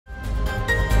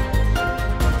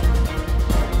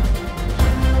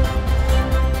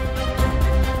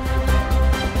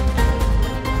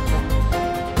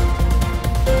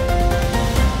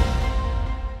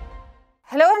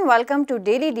welcome to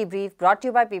Daily Debrief brought to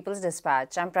you by People's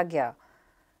Dispatch. I'm Pragya.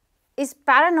 Is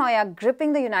paranoia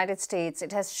gripping the United States?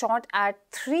 It has shot at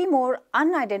 3 more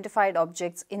unidentified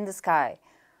objects in the sky.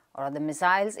 Or are the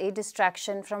missiles a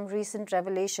distraction from recent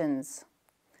revelations?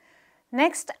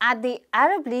 Next, at the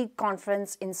Arab League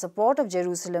conference in support of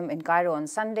Jerusalem in Cairo on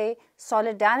Sunday,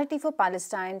 solidarity for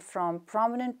Palestine from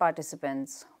prominent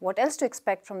participants. What else to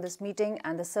expect from this meeting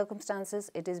and the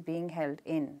circumstances it is being held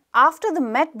in? After the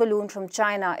Met balloon from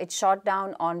China it shot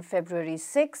down on February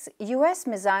 6, US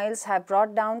missiles have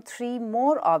brought down 3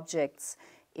 more objects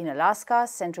in Alaska,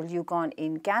 central Yukon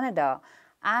in Canada,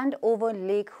 and over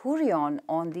Lake Huron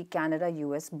on the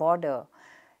Canada-US border.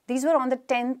 These were on the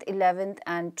 10th, 11th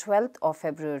and 12th of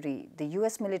February. The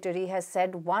US military has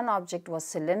said one object was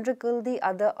cylindrical, the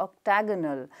other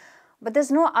octagonal. But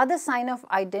there's no other sign of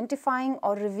identifying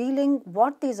or revealing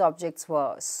what these objects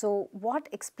were. So what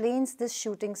explains this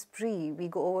shooting spree? We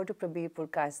go over to Prabir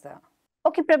Purkasda.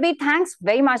 Okay, Prabir, thanks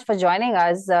very much for joining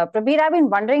us. Prabir, I've been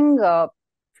wondering,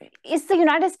 is the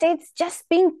United States just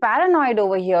being paranoid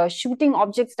over here, shooting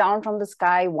objects down from the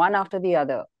sky one after the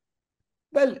other?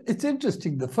 Well, it's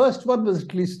interesting. The first one was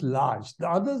at least large. The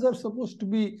others are supposed to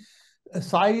be a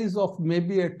size of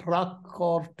maybe a truck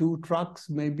or 2 trucks,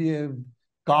 maybe a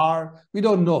car. We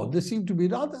don't know. They seem to be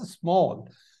rather small.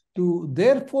 To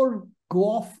therefore go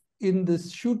off in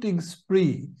this shooting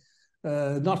spree,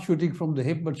 not shooting from the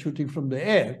hip, but shooting from the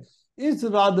air, is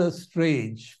rather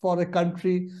strange for a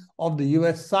country of the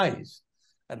US size.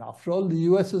 And after all, the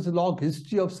US has a long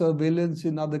history of surveillance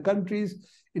in other countries.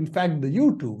 In fact, the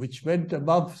U-2, which went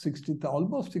above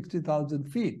almost 60,000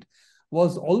 feet,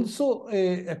 was also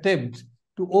an attempt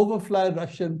to overfly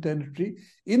Russian territory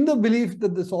in the belief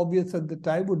that the Soviets at the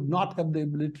time would not have the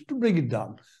ability to bring it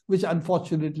down, which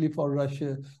unfortunately for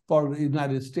Russia, for the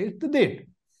United States, they did.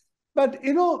 But,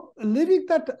 leaving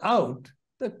that out,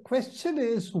 the question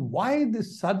is why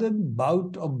this sudden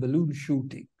bout of balloon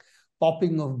shooting,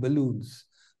 popping of balloons?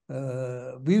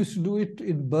 We used to do it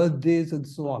in birthdays and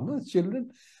so on as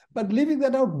children. But leaving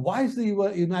that out, why is the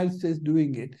United States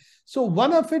doing it? So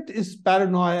one of it is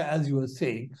paranoia, as you were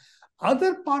saying.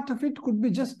 Other part of it could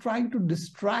be just trying to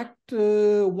distract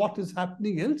what is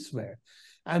happening elsewhere.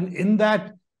 And in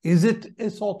that, is it a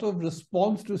sort of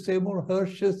response to Seymour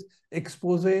Hersh's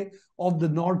expose of the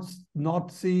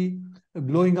North Sea,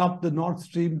 blowing up the Nord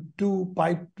Stream 2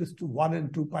 1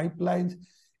 and 2 pipelines?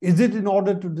 Is it in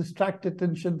order to distract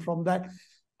attention from that?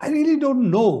 I really don't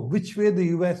know which way the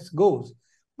US goes.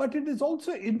 But it is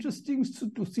also interesting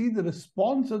to see the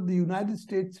response of the United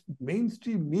States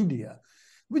mainstream media,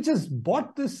 which has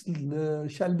bought this,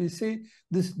 shall we say,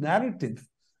 this narrative,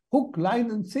 hook,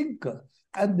 line, and sinker.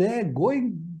 And they're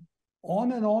going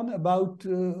on and on about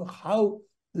how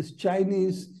this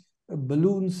Chinese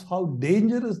balloons, how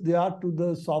dangerous they are to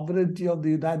the sovereignty of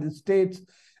the United States,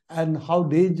 and how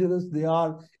dangerous they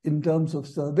are in terms of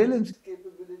surveillance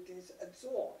capabilities and so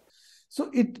on. So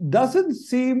it doesn't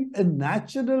seem a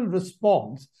natural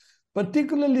response,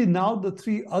 particularly now the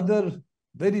 3 other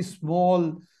very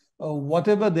small,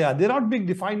 whatever they are. They're not being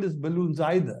defined as balloons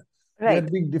either. Right.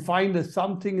 They're being defined as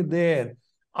something there,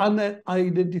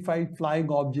 unidentified flying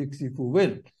objects, if you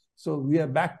will. So we are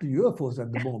back to UFOs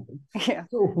at the moment. Yeah.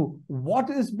 So what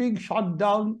is being shot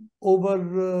down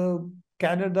over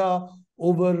Canada,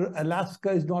 over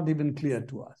Alaska is not even clear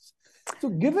to us. So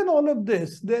given all of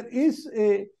this, there is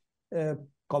a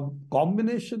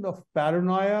combination of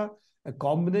paranoia, a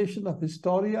combination of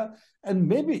hysteria, and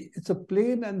maybe it's a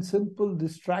plain and simple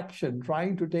distraction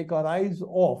trying to take our eyes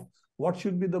off what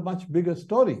should be the much bigger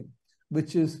story,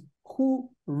 which is who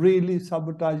really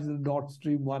sabotaged the Nord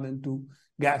Stream 1 and 2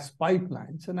 gas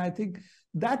pipelines. And I think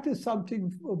that is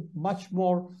something much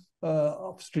more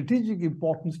of strategic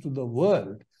importance to the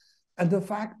world. And the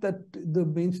fact that the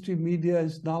mainstream media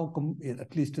is now,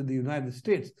 at least in the United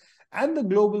States, and the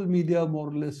global media more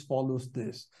or less follows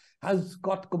this, has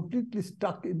got completely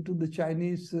stuck into the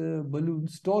Chinese balloon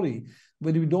story,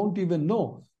 where we don't even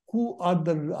know who are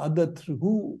the other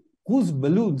whose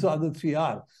balloons the other 3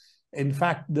 are. In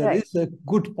fact, there is a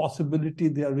good possibility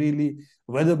they are really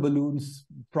weather balloons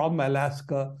from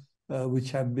Alaska,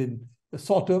 which have been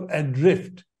sort of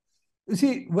adrift. You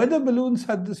see, weather balloons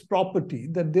have this property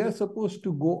that they're supposed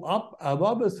to go up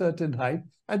above a certain height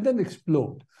and then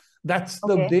explode. That's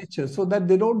the nature, so that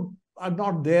they are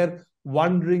not there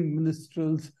wandering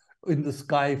minstrels in the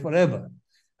sky forever.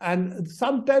 And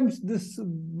sometimes this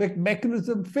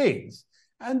mechanism fails.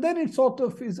 And then it sort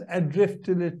of is adrift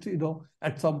till it,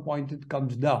 at some point it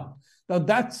comes down. Now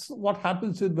that's what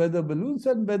happens with weather balloons,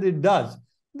 and when it does,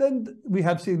 then we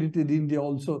have seen it in India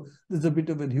also. There's a bit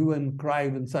of a hue and cry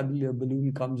when suddenly a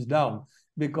balloon comes down.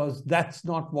 because that's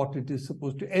not what it is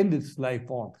supposed to end its life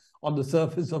on the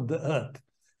surface of the earth.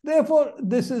 Therefore,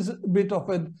 this is a bit of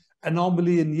an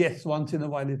anomaly, and yes, once in a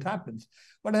while it happens.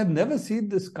 But I've never seen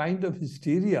this kind of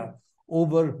hysteria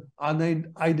over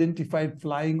unidentified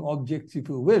flying objects, if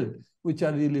you will, which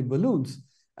are really balloons,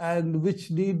 and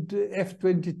which need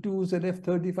F-22s and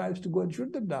F-35s to go and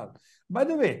shoot them down. By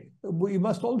the way, we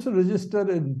must also register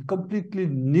a completely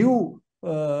new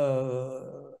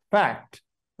fact,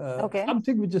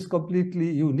 something which is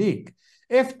completely unique.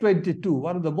 F-22,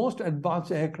 one of the most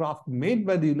advanced aircraft made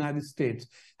by the United States,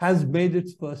 has made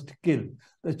its first kill.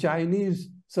 The Chinese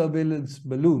surveillance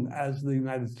balloon, as the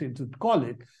United States would call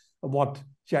it, what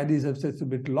Chinese have said is a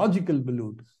mythological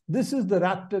balloon. This is the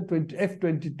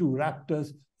F-22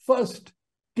 Raptor's first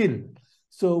kill.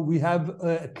 So we have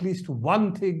at least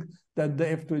one thing that the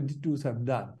F-22s have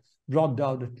done, brought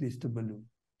down at least a balloon.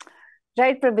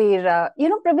 Right, Prabir.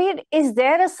 Prabir, is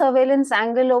there a surveillance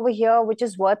angle over here which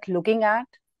is worth looking at?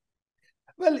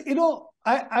 Well,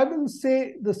 I will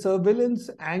say the surveillance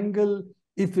angle,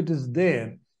 if it is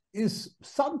there, is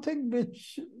something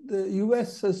which the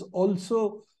US has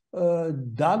also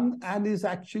done and is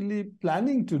actually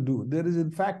planning to do. There is,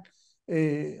 in fact,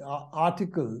 an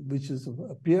article which has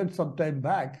appeared some time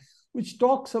back, which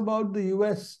talks about the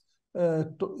US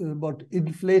about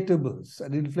inflatables,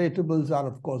 and inflatables are,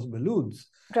 of course, balloons.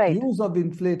 Right. Use of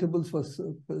inflatables for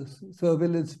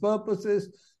surveillance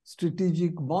purposes,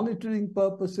 strategic monitoring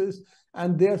purposes,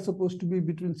 and they are supposed to be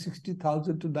between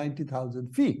 60,000 to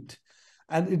 90,000 feet.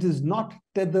 And it is not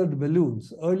tethered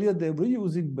balloons. Earlier, they were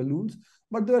using balloons,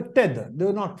 but they were tethered. They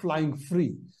were not flying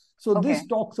free. So this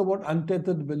talks about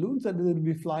untethered balloons, and they will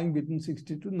be flying between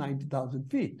 60 to 90,000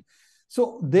 feet.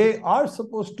 So they are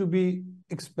supposed to be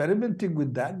experimenting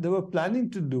with that. They were planning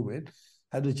to do it.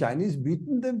 Have the Chinese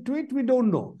beaten them to it? We don't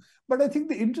know. But I think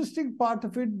the interesting part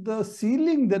of it, the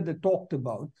ceiling that they talked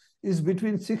about, is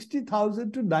between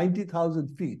 60,000 to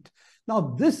 90,000 feet.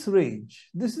 Now, this range,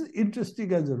 this is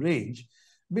interesting as a range,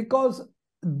 because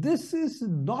this is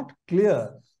not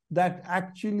clear that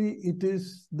actually it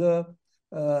is the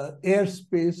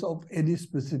airspace of any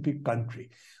specific country.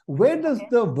 Where does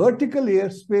the vertical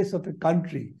airspace of a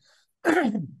country,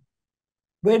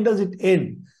 where does it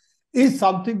end, is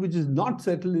something which is not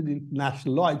settled in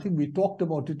international law. I think we talked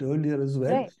about it earlier as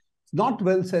well. Right. It's not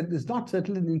well said. It's not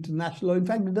settled in international law. In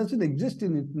fact, it doesn't exist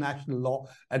in international law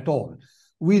at all.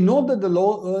 We know that the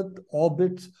low Earth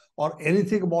orbits or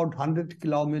anything about 100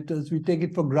 kilometers, we take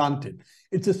it for granted.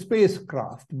 It's a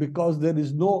spacecraft because there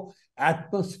is no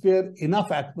atmosphere,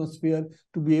 enough atmosphere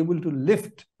to be able to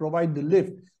lift, provide the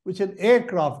lift, which an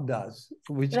aircraft does,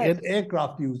 which an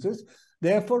aircraft uses.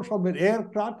 Therefore, from an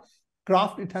aircraft,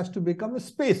 it has to become a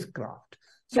spacecraft.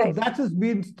 So that has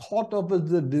been thought of as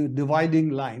the dividing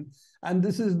line. And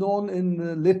this is known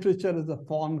in literature as the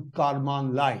von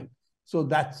Karman line. So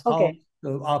that's how,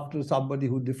 after somebody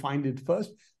who defined it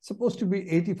first, it's supposed to be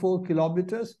 84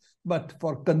 kilometers. But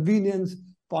for convenience,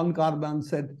 von Karman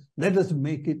said, let us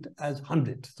make it as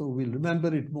 100. So we'll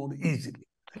remember it more easily.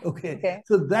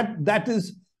 So that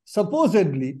is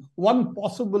supposedly one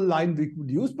possible line we could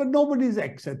use, but nobody's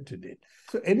accepted it.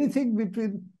 So anything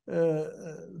between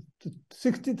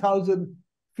 60,000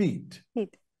 feet,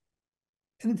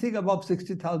 anything above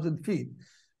 60,000 feet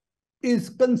is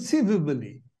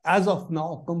conceivably, as of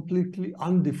now, completely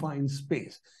undefined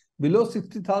space. Below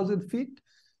 60,000 feet,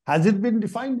 has it been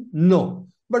defined? No.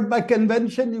 But by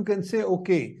convention, you can say,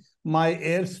 okay, my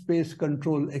airspace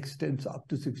control extends up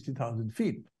to 60,000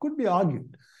 feet. Could be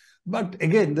argued. But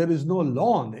again, there is no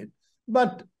law on it.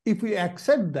 But if we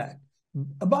accept that,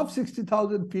 above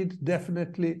 60,000 feet,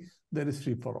 definitely there is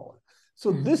free for all.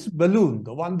 So this balloon,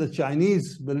 the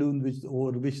Chinese balloon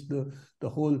over which the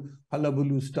whole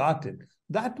hullabaloo started,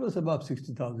 that was above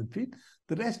 60,000 feet.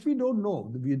 The rest we don't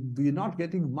know. We're not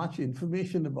getting much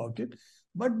information about it.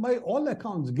 But by all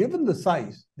accounts, given the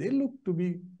size, they look to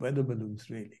be weather balloons,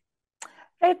 really.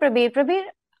 Right, Prabir. Prabir,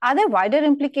 are there wider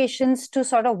implications to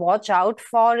sort of watch out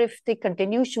for if they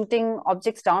continue shooting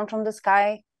objects down from the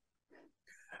sky?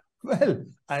 Well,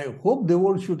 I hope they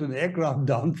won't shoot an aircraft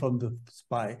down from the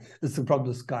sky.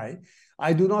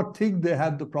 I do not think they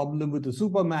have the problem with the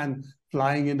Superman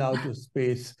flying in outer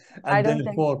space. And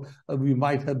therefore, we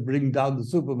might have bring down the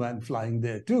Superman flying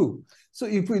there too. So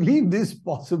if we leave these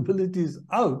possibilities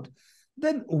out,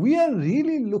 then we are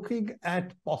really looking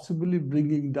at possibly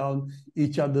bringing down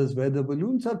each other's weather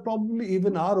balloons, or probably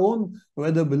even our own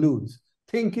weather balloons,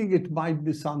 thinking it might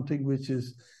be something which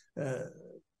is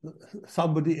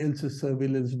somebody else's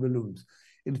surveillance balloons.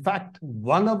 In fact,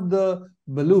 one of the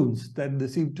balloons that they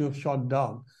seem to have shot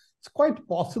down, it's quite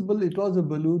possible it was a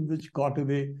balloon which got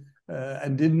away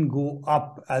and didn't go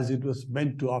up as it was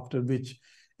meant to, after which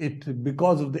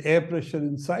because of the air pressure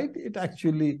inside, it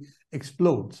actually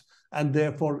explodes. And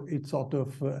therefore, it sort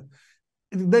of,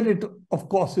 then it, of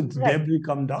course, its debris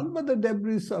come down, but the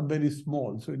debris are very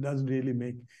small, so it doesn't really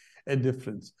make a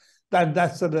difference.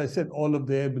 That's what I said, all of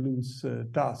the air balloons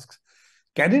tasks.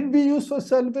 Can it be used for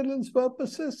surveillance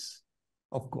purposes?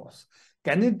 Of course.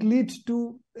 Can it lead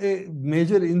to a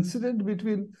major incident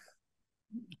between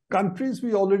countries?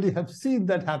 We already have seen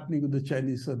that happening with the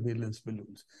Chinese surveillance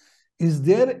balloons. Is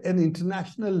there an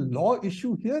international law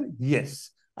issue here?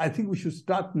 Yes. I think we should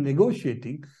start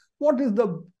negotiating what is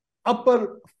the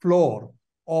upper floor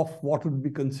of what would be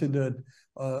considered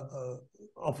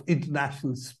of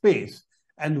international space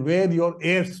and where your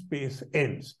airspace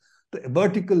ends, the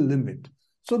vertical limit.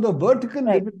 So the vertical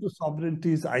limit to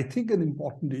sovereignty is, I think, an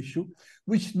important issue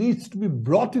which needs to be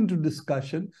brought into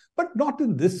discussion, but not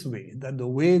in this way, that the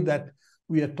way that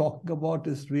we are talking about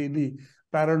is really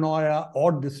paranoia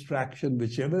or distraction,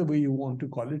 whichever way you want to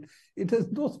call it. It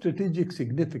has no strategic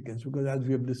significance because, as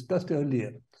we have discussed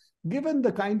earlier, given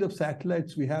the kind of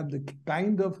satellites we have, the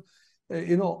kind of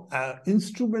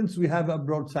instruments we have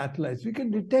aboard satellites, we can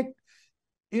detect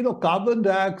carbon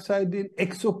dioxide in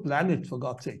exoplanets, for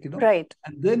God's sake, Right.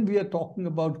 And then we are talking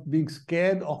about being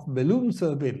scared of balloon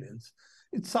surveillance.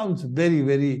 It sounds very,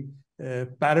 very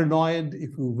paranoid, if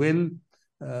you will,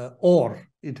 or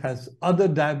it has other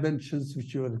dimensions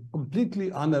which you are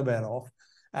completely unaware of.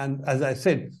 And as I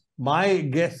said, my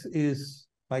guess is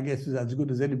as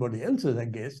good as anybody else's, I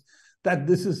guess, that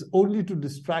this is only to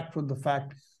distract from the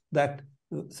fact that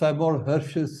Seymour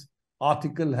Hersh's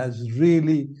article has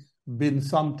really been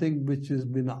something which has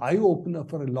been an eye-opener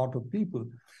for a lot of people.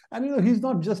 And, he's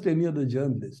not just any other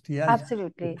journalist. He has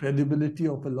the credibility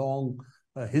of a long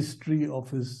history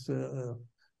of his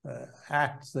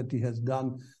acts that he has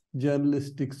done,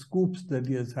 journalistic scoops that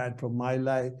he has had from My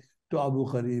Lai to Abu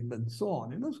Ghraib and so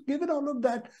on. So given all of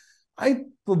that,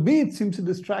 for me, it seems a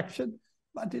distraction,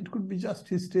 but it could be just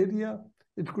hysteria.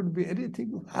 It could be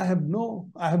anything. I have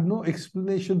no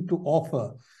explanation to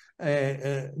offer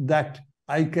that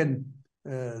I can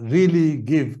really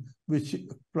give, which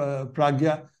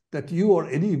Pragya, that you or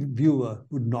any viewer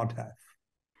would not have.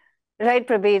 Right,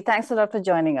 Prabir. Thanks a lot for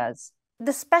joining us.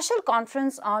 The special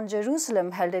conference on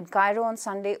Jerusalem held in Cairo on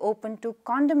Sunday opened to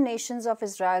condemnations of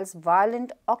Israel's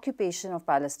violent occupation of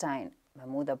Palestine.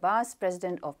 Mahmoud Abbas,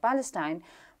 president of Palestine,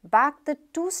 backed the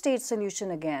two-state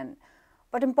solution again.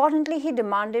 But importantly, he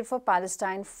demanded for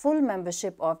Palestine full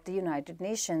membership of the United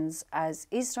Nations as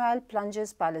Israel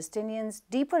plunges Palestinians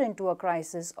deeper into a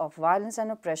crisis of violence and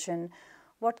oppression.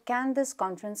 What can this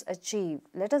conference achieve?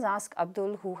 Let us ask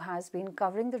Abdul, who has been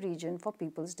covering the region for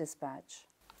People's Dispatch.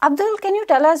 Abdul, can you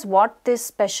tell us what this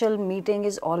special meeting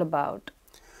is all about?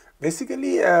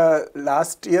 Basically,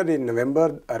 last year in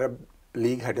November, Arab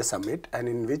League had a summit, and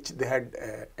in which they had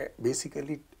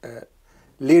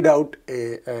laid out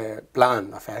a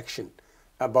plan of action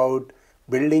about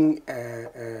building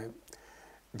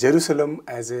Jerusalem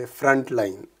as a front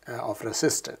line of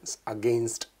resistance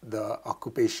against the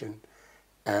occupation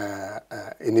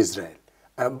in Israel,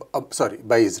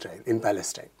 by Israel in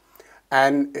Palestine.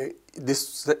 And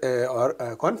this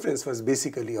conference was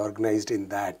basically organized in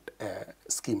that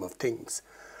scheme of things.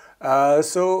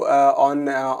 So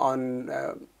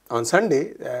on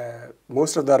Sunday,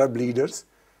 most of the Arab leaders,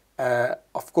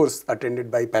 of course, attended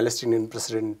by Palestinian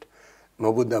President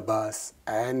Mahmoud Abbas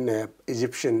and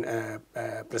Egyptian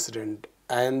President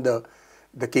and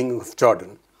the King of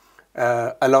Jordan,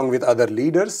 along with other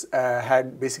leaders,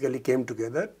 had basically came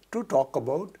together to talk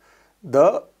about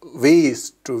the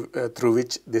ways through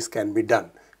which this can be done.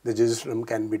 The Jerusalem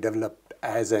can be developed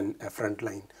as a front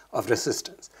line of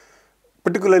resistance,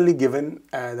 particularly given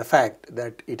the fact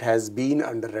that it has been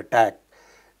under attack.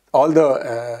 All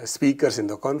the speakers in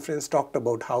the conference talked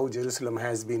about how Jerusalem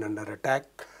has been under attack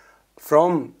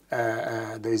from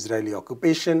the Israeli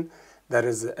occupation. There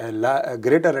is a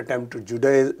greater attempt to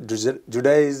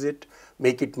Judaize it,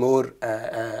 make it more,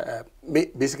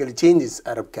 basically change its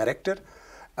Arab character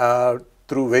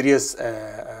through various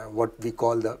what we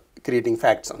call the creating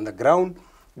facts on the ground,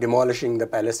 demolishing the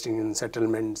Palestinian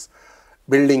settlements,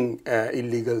 building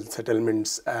illegal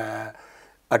settlements,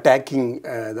 attacking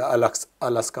the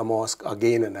Al-Aqsa Mosque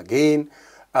again and again,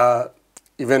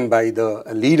 even by the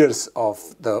leaders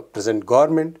of the present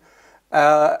government,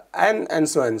 and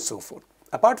so on and so forth.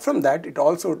 Apart from that, it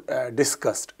also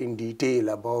discussed in detail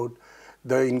about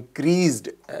the increased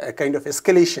kind of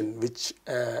escalation which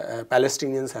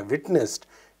Palestinians have witnessed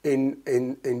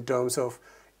in terms of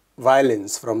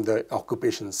violence from the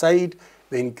occupation side,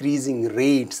 the increasing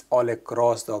raids all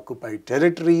across the occupied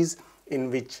territories,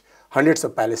 in which hundreds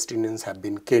of Palestinians have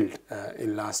been killed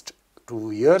in last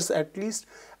 2 years at least,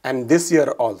 and this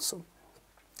year also.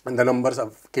 And the numbers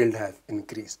of killed have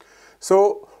increased.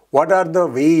 So what are the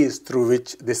ways through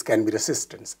which this can be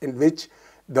resistance, in which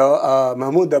the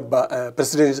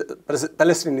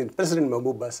Palestinian President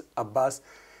Mahmoud Abbas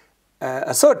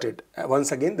asserted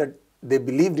once again that they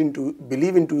believe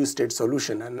in two-state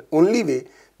solution, and only way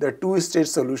the two-state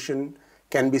solution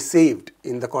can be saved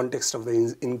in the context of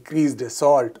the increased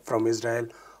assault from Israel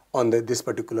on this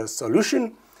particular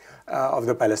solution of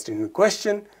the Palestinian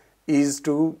question is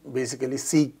to basically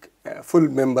seek full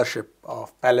membership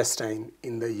of Palestine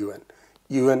in the UN.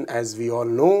 UN, as we all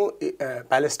know,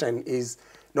 Palestine is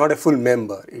not a full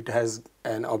member. It has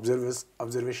an observer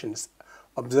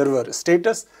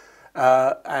status,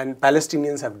 and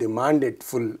Palestinians have demanded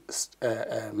full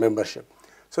membership.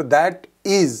 So that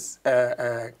is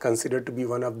considered to be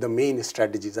one of the main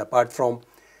strategies, apart from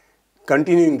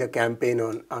continuing the campaign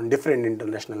on different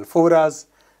international forums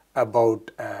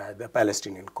about the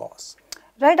Palestinian cause.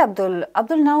 Right, Abdul.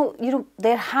 Abdul, now,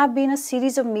 there have been a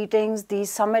series of meetings. The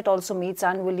summit also meets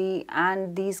annually,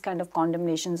 and these kind of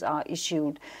condemnations are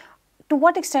issued. To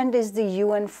what extent is the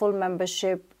UN full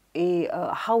membership,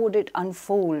 how would it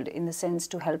unfold in the sense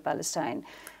to help Palestine?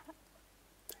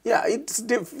 Yeah, it's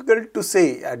difficult to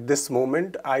say at this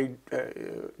moment.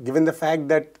 Given the fact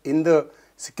that in the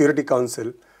Security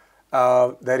Council,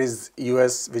 there is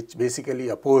US which basically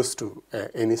opposed to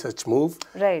any such move.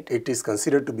 Right. It is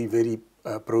considered to be very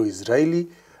pro-Israeli,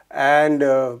 and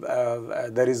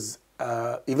there is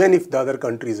even if the other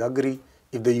countries agree,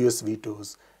 if the US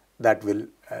vetoes,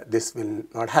 this will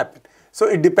not happen. So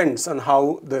it depends on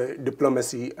how the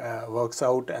diplomacy works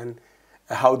out and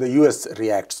how the US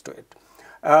reacts to it.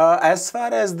 As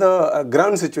far as the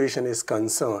ground situation is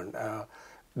concerned,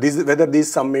 whether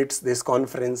these summits, these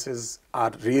conferences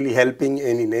are really helping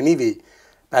in any way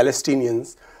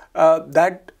Palestinians,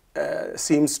 that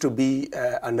seems to be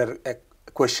under a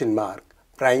question mark.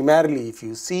 Primarily, if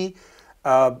you see,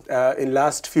 in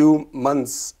last few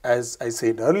months, as I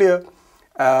said earlier,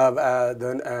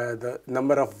 the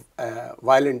number of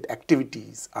violent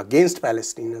activities against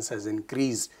Palestinians has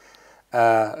increased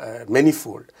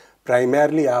manyfold.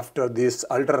 Primarily after this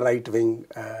ultra-right wing,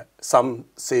 some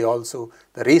say also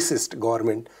the racist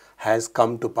government has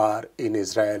come to power in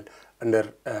Israel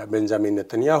under Benjamin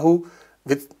Netanyahu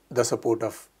with the support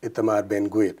of Itamar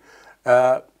Ben-Gvir.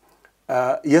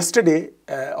 Yesterday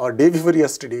or day before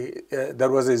yesterday,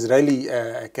 there was an Israeli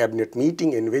cabinet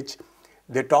meeting in which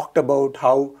they talked about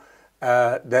how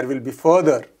there will be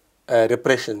further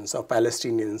repressions of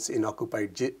Palestinians in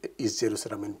occupied East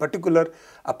Jerusalem in particular,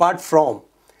 apart from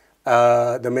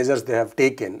the measures they have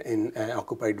taken in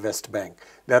occupied West Bank.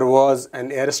 There was an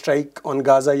airstrike on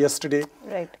Gaza yesterday.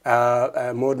 Right.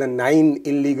 More than 9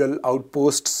 illegal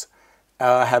outposts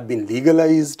have been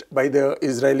legalized by the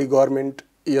Israeli government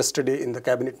yesterday in the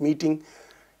cabinet meeting.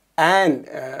 And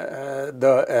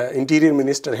the Interior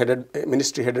Ministry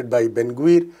headed by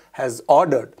Ben-Gvir has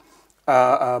ordered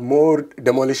more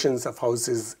demolitions of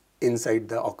houses inside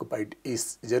the occupied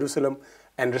East Jerusalem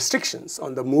and restrictions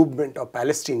on the movement of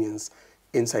Palestinians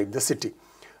inside the city.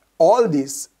 All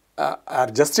these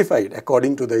are justified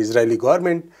according to the Israeli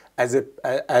government as a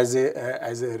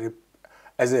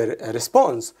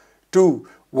response to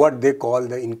what they call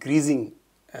the increasing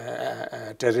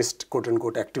terrorist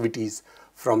quote-unquote activities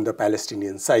from the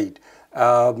Palestinian side,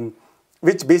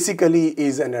 which basically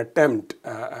is an attempt,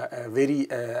 a very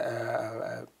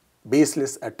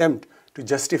baseless attempt to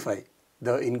justify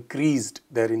their increased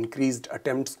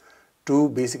attempts to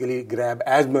basically grab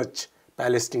as much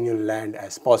Palestinian land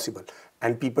as possible,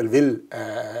 and people will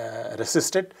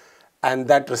resist it, and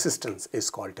that resistance is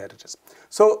called terrorism.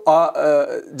 So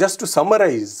just to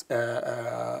summarize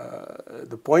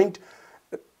the point,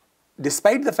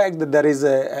 despite the fact that there is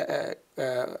a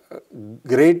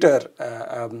greater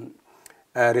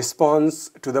response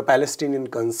to the Palestinian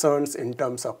concerns in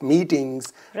terms of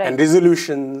meetings and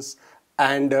resolutions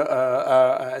and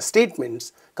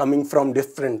statements coming from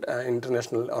different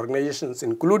international organizations,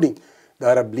 including the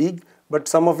Arab League, but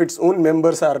some of its own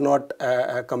members are not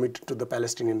committed to the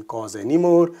Palestinian cause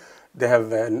anymore. They have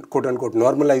quote-unquote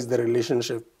normalized the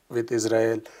relationship with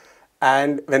Israel.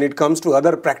 And when it comes to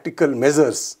other practical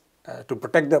measures to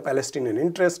protect the Palestinian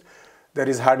interest, there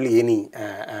is hardly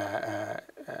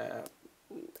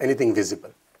anything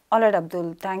visible. All right,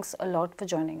 Abdul, thanks a lot for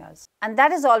joining us. And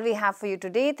that is all we have for you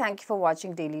today. Thank you for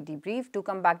watching Daily Debrief. Do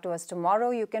come back to us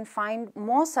tomorrow. You can find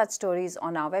more such stories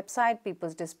on our website,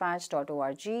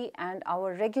 peoplesdispatch.org, and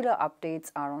our regular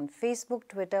updates are on Facebook,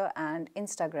 Twitter, and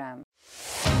Instagram.